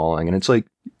Noah falling. And it's like,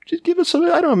 just give us I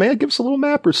don't know, man, give us a little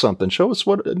map or something. Show us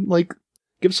what, like,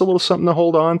 give us a little something to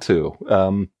hold on to.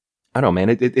 I don't know, man,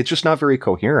 it's just not very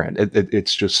coherent.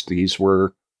 It's just, these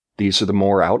are the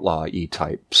more outlaw-y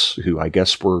types who I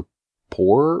guess were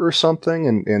poor or something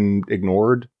and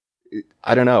ignored.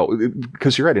 I don't know,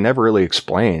 because you're right, it never really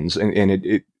explains.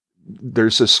 And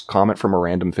there's this comment from a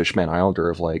random Fishman Islander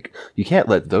of like, you can't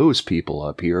let those people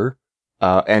up here.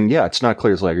 And yeah, it's not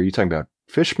clear. It's like, are you talking about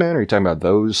fishmen? Or are you talking about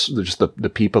those, just the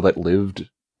people that lived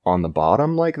on the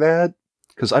bottom like that?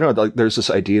 Because I don't know, like, there's this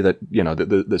idea that, you know,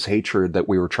 this hatred that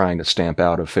we were trying to stamp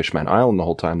out of Fishman Island the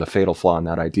whole time. The fatal flaw in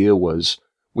that idea was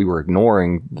we were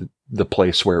ignoring the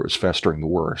place where it was festering the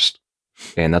worst.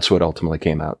 And that's what ultimately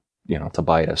came out, you know, to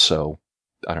bite us. So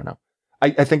I don't know.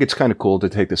 I think it's kind of cool to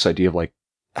take this idea of like,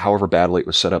 however badly it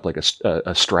was set up, like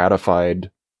a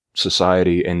stratified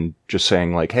society, and just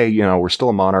saying like, hey, you know, we're still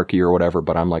a monarchy or whatever,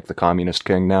 but I'm like the communist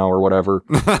king now or whatever,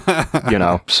 you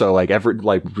know? So like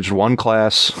just one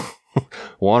class,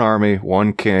 one army,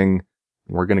 one king.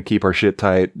 We're going to keep our shit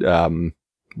tight,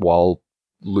 while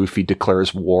Luffy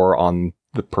declares war on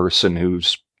the person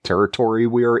whose territory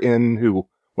we are in, who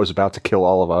was about to kill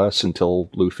all of us until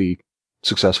Luffy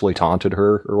successfully taunted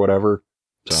her or whatever.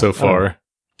 So far.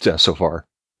 Yeah, so far.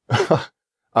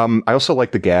 I also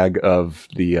like the gag of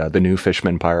the new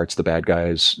Fishman pirates, the bad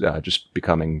guys, just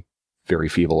becoming very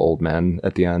feeble old men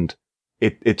at the end.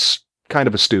 It's kind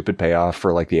of a stupid payoff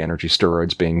for like the energy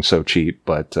steroids being so cheap,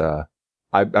 but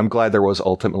I'm glad there was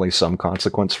ultimately some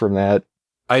consequence from that.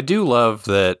 I do love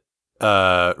that.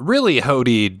 Really,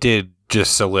 Hody did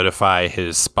just solidify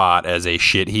his spot as a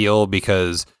shitheel,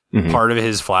 because part of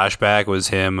his flashback was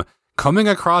him coming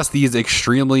across these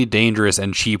extremely dangerous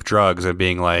and cheap drugs and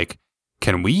being like,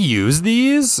 can we use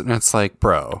these? And it's like,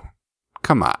 bro,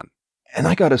 come on. And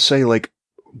I gotta say, like,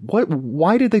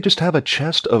 why did they just have a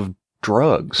chest of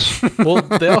drugs? Well,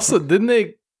 they also,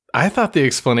 I thought the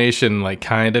explanation, like,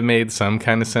 kind of made some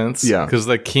kind of sense. Yeah. Because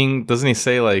the king, doesn't he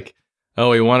say, like,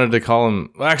 oh, he wanted to call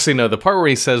him, well, actually, no, the part where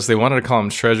he says they wanted to call him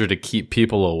treasure to keep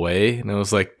people away. And it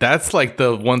was like, that's like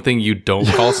the one thing you don't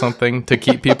call something to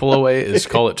keep people away, is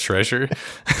call it treasure.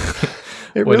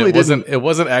 It really it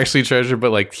wasn't actually treasure,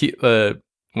 but like when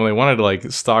they wanted to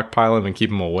like stockpile him and keep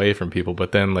him away from people,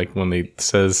 but then like when they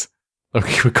says,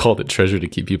 okay, we called it treasure to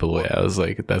keep people away, I was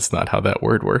like, that's not how that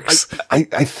word works. I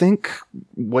think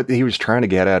what he was trying to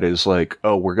get at is like,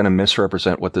 oh, we're going to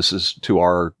misrepresent what this is to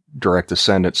our direct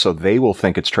descendants, so they will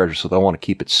think it's treasure, so they'll want to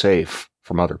keep it safe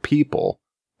from other people.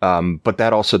 But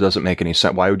that also doesn't make any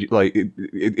sense. Why would you, like,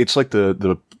 it's like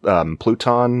the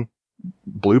Pluton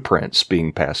blueprints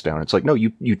being passed down. It's like, no,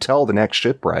 you tell the next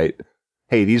shipwright,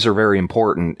 hey, these are very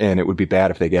important and it would be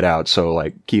bad if they get out, so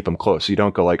like keep them close. You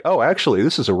don't go like, oh, actually,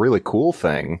 this is a really cool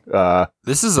thing.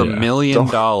 This is $1 million.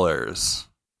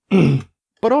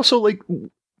 But also, like,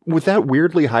 with that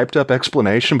weirdly hyped up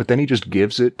explanation, but then he just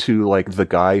gives it to like the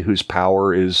guy whose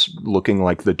power is looking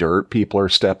like the dirt people are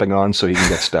stepping on, so he can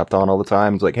get stepped on all the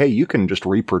time. It's like, hey, you can just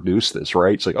reproduce this,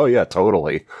 right? It's like, oh yeah,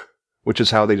 totally. Which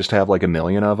is how they just have like 1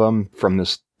 million of them from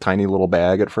this tiny little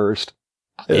bag at first.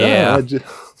 Yeah.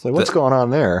 It's like, what's going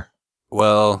on there?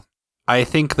 Well, I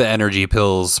think the energy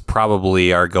pills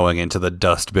probably are going into the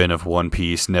dustbin of One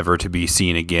Piece, never to be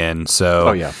seen again. So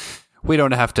oh, yeah. we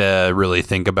don't have to really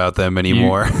think about them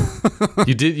anymore.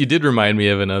 You did remind me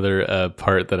of another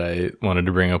part that I wanted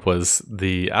to bring up was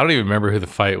I don't even remember who the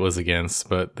fight was against,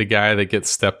 but the guy that gets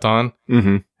stepped on,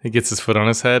 he gets his foot on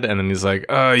his head, and then he's like,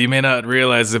 "Oh, you may not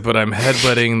realize it, but I'm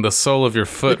headbutting the sole of your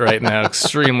foot right now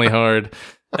extremely hard."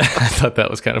 I thought that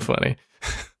was kind of funny.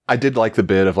 I did like the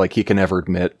bit of like he can never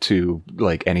admit to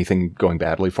like anything going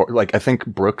badly for like I think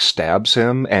Brooks stabs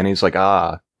him and he's like,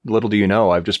 little do you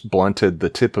know, I've just blunted the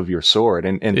tip of your sword.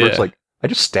 And Brooks like, I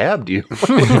just stabbed you.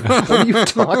 What are you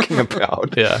talking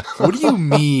about? Yeah. What do you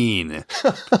mean?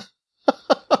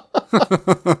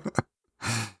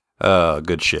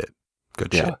 Good shit.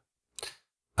 Good shit.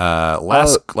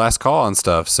 Last call on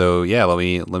stuff. So yeah, let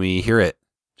me hear it.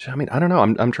 I mean, I don't know.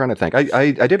 I'm trying to think.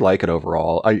 I did like it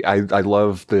overall. I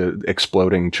love the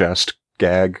exploding chest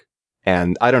gag.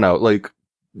 And I don't know, like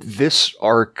this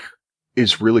arc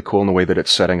is really cool in the way that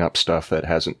it's setting up stuff that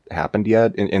hasn't happened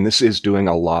yet. And this is doing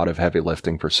a lot of heavy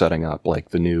lifting for setting up like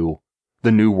the new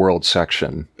world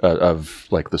section of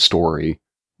like the story.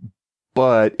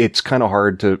 But it's kind of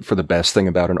hard for the best thing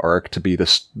about an arc to be the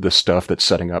stuff that's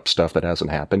setting up stuff that hasn't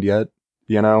happened yet,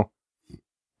 you know?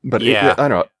 But yeah. I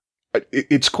don't know.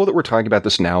 It's cool that we're talking about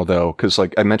this now, though, because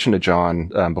like I mentioned to John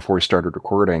before we started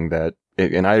recording that,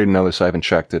 and I didn't know this, I haven't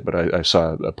checked it, but I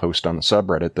saw a post on the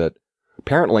subreddit that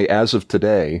apparently as of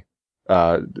today,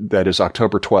 that is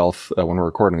October 12th, when we're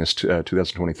recording this,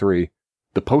 2023,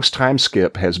 the post-time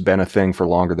skip has been a thing for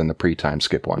longer than the pre-time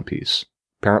skip One Piece.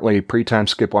 Apparently, pre-time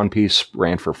skip One Piece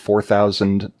ran for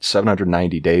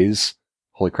 4,790 days.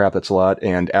 Holy crap, that's a lot.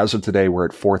 And as of today, we're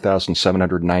at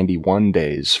 4,791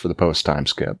 days for the post-time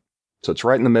skip. So it's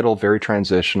right in the middle, very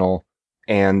transitional,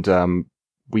 and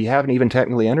we haven't even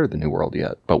technically entered the New World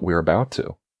yet, but we're about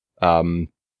to.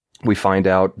 We find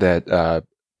out that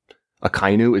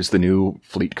Akainu is the new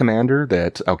fleet commander,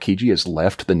 that Aokiji has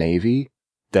left the Navy,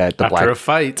 that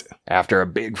after a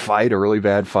big fight, a really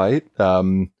bad fight,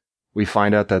 we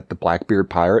find out that the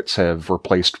Blackbeard pirates have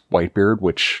replaced Whitebeard,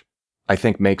 which I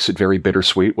think makes it very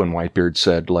bittersweet when Whitebeard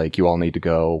said, like, you all need to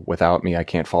go without me, I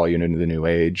can't follow you into the New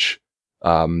Age.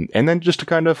 And then just to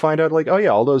kind of find out, like, oh yeah,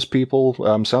 all those people,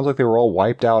 sounds like they were all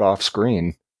wiped out off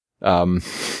screen.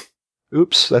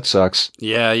 Oops, that sucks.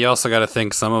 Yeah, you also got to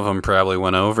think some of them probably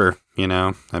went over, you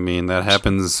know? I mean, that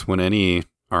happens when any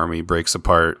army breaks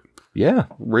apart. Yeah,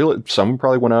 really, some of them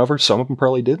probably went over, some of them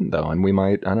probably didn't, though, and we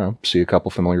might, I don't know, see a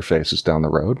couple familiar faces down the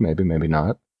road, maybe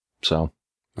not. So,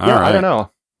 all right. I don't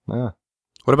know. Yeah.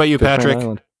 What about you, Patrick?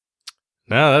 No,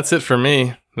 that's it for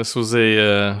me. This was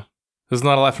there's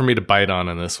not a lot for me to bite on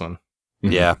in this one.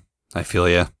 Mm-hmm. Yeah, I feel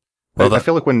you. Well, I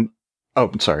feel like when...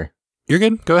 Oh, sorry. You're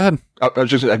good. Go ahead.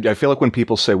 I feel like when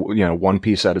people say, you know, One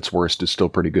Piece at its worst is still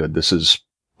pretty good, this is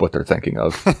what they're thinking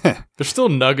of. There's still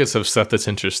nuggets of stuff that's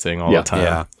interesting all the time.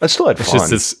 Yeah, I still had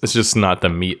fun. It's just not the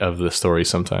meat of the story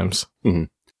sometimes. Mm-hmm.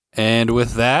 And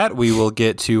with that, we will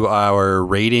get to our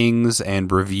ratings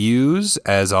and reviews,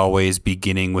 as always,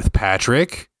 beginning with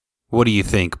Patrick. What do you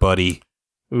think, buddy?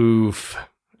 Oof.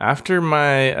 After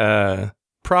my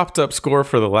propped up score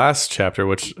for the last chapter,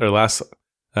 last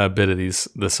bit of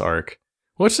this arc,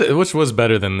 which was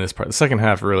better than this part. The second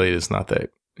half really is not that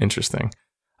interesting.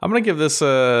 I'm gonna give this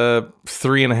a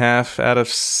 3.5 out of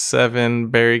 7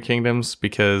 Berry Kingdoms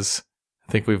because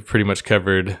I think we've pretty much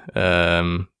covered.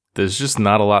 There's just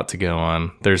not a lot to go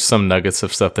on. There's some nuggets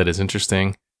of stuff that is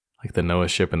interesting, like the Noah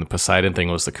ship and the Poseidon thing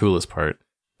was the coolest part.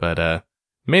 But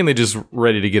mainly just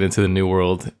ready to get into the New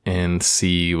World and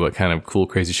see what kind of cool,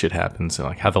 crazy shit happens, and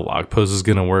like how the log pose is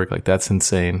gonna work. Like that's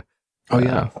insane. Oh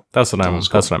yeah, that's what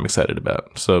I'm excited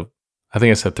about. So I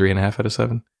think I said 3.5 out of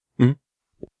 7. Mm-hmm.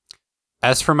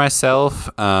 As for myself,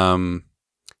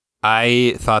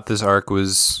 I thought this arc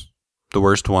was the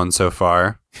worst one so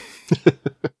far.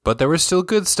 But there was still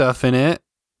good stuff in it.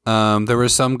 There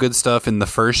was some good stuff in the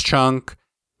first chunk,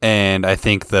 and I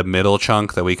think the middle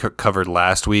chunk that we covered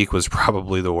last week was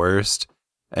probably the worst.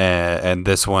 And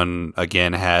this one,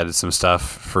 again, had some stuff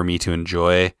for me to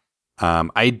enjoy.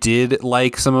 I did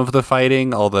like some of the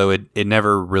fighting, although it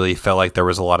never really felt like there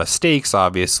was a lot of stakes,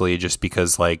 obviously, just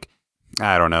because, like,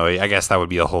 I don't know. I guess that would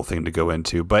be a whole thing to go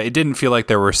into, but it didn't feel like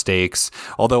there were stakes.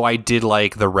 Although I did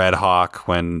like the Red Hawk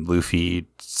when Luffy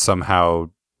somehow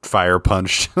fire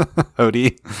punched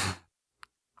Hody.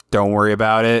 Don't worry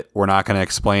about it. We're not going to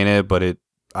explain it, but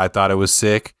I thought it was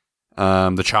sick.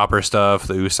 The Chopper stuff,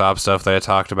 the Usopp stuff that I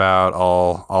talked about,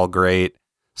 all great.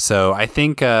 So I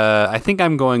think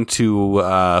I'm going to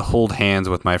hold hands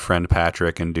with my friend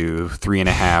Patrick and do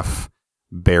 3.5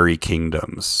 Berry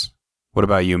Kingdoms. What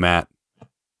about you, Matt?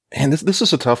 And this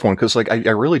is a tough one because, like, I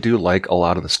really do like a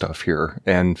lot of the stuff here.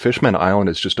 And Fishman Island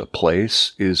is just a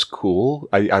place is cool.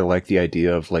 I like the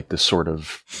idea of, like, this sort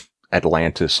of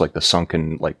Atlantis, like the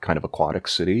sunken, like, kind of aquatic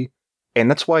city. And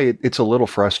that's why it's a little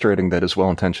frustrating that, as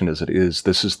well-intentioned as it is,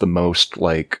 this is the most,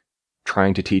 like,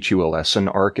 trying to teach you a lesson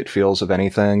arc, it feels, of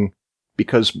anything.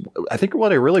 Because I think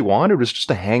what I really wanted was just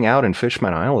to hang out in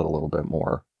Fishman Island a little bit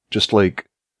more. Just, like,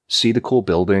 see the cool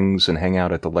buildings and hang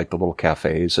out at the little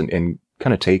cafes and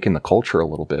kind of take in the culture a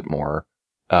little bit more.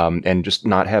 And just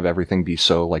not have everything be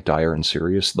so, like, dire and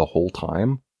serious the whole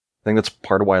time. I think that's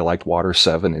part of why I liked Water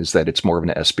 7, is that it's more of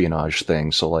an espionage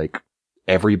thing. So, like,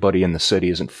 everybody in the city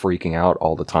isn't freaking out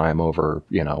all the time over,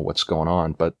 you know, what's going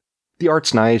on. But the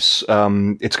art's nice.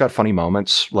 It's got funny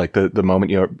moments, like the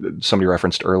moment, you know, somebody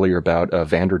referenced earlier about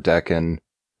Vanderdecken.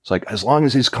 It's like, as long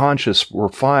as he's conscious, we're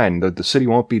fine. The city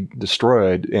won't be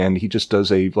destroyed. And he just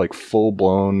does a, like,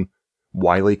 full-blown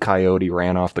Wile E. Coyote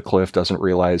ran off the cliff, doesn't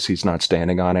realize he's not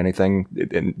standing on anything,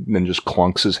 and then just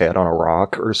clunks his head on a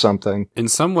rock or something. In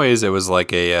some ways, it was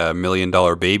like a $1 Million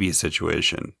Baby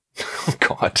situation. Oh,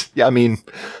 God. Yeah, I mean,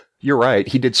 you're right.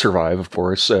 He did survive, of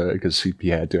course, because he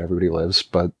had to. Everybody lives.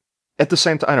 But at the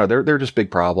same time, I know, they're just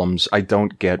big problems. I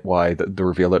don't get why the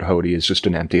reveal that Hody is just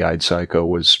an empty-eyed psycho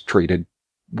was treated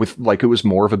with, like, it was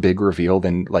more of a big reveal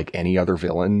than, like, any other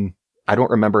villain. I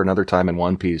don't remember another time in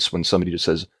One Piece when somebody just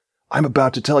says, I'm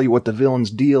about to tell you what the villain's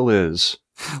deal is.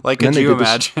 Like, could you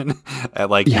imagine at,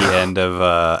 like, the end of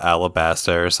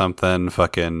Alabasta or something,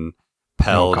 fucking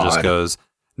Pell just goes,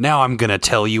 now I'm gonna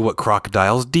tell you what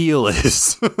Crocodile's deal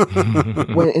is.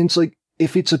 When it's like,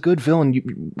 if it's a good villain,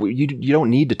 you don't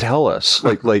need to tell us.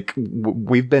 Like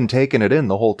we've been taking it in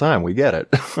the whole time. We get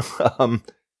it.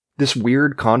 This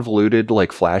weird convoluted,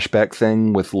 like, flashback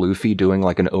thing with Luffy doing,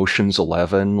 like, an Ocean's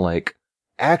 11, like,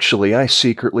 actually, I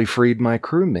secretly freed my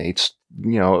crewmates,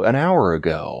 you know, an hour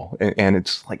ago. And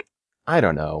it's like, I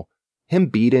don't know. Him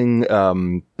beating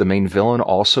the main villain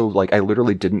also, like, I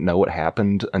literally didn't know what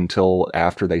happened until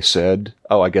after they said,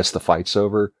 oh, I guess the fight's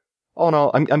over. Oh, no,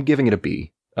 I'm giving it a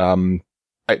B. I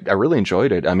really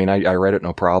enjoyed it. I mean, I read it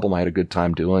no problem. I had a good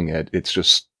time doing it. It's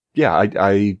just, yeah,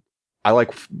 I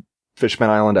like Fishman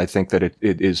Island. I think that it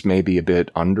is maybe a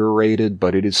bit underrated,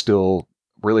 but it is still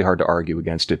really hard to argue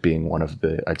against it being one of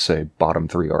the, I'd say, bottom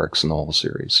 3 arcs in the whole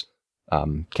series.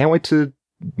 Can't wait to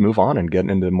move on and get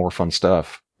into more fun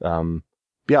stuff.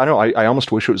 Yeah, I know, I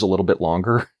almost wish it was a little bit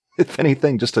longer, if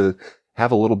anything, just to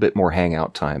have a little bit more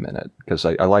hangout time in it, because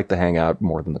I like the hangout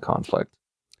more than the conflict.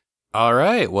 All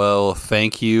right. Well,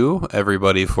 thank you,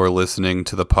 everybody, for listening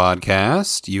to the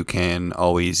podcast. You can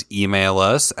always email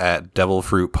us at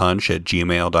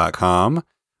devilfruitpunch@gmail.com.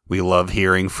 We love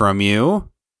hearing from you.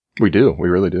 We do. We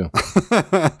really do.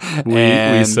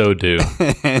 We so do.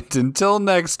 And until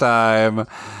next time,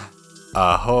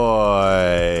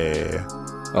 ahoy.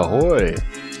 Ahoy.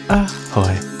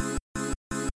 Ahoy.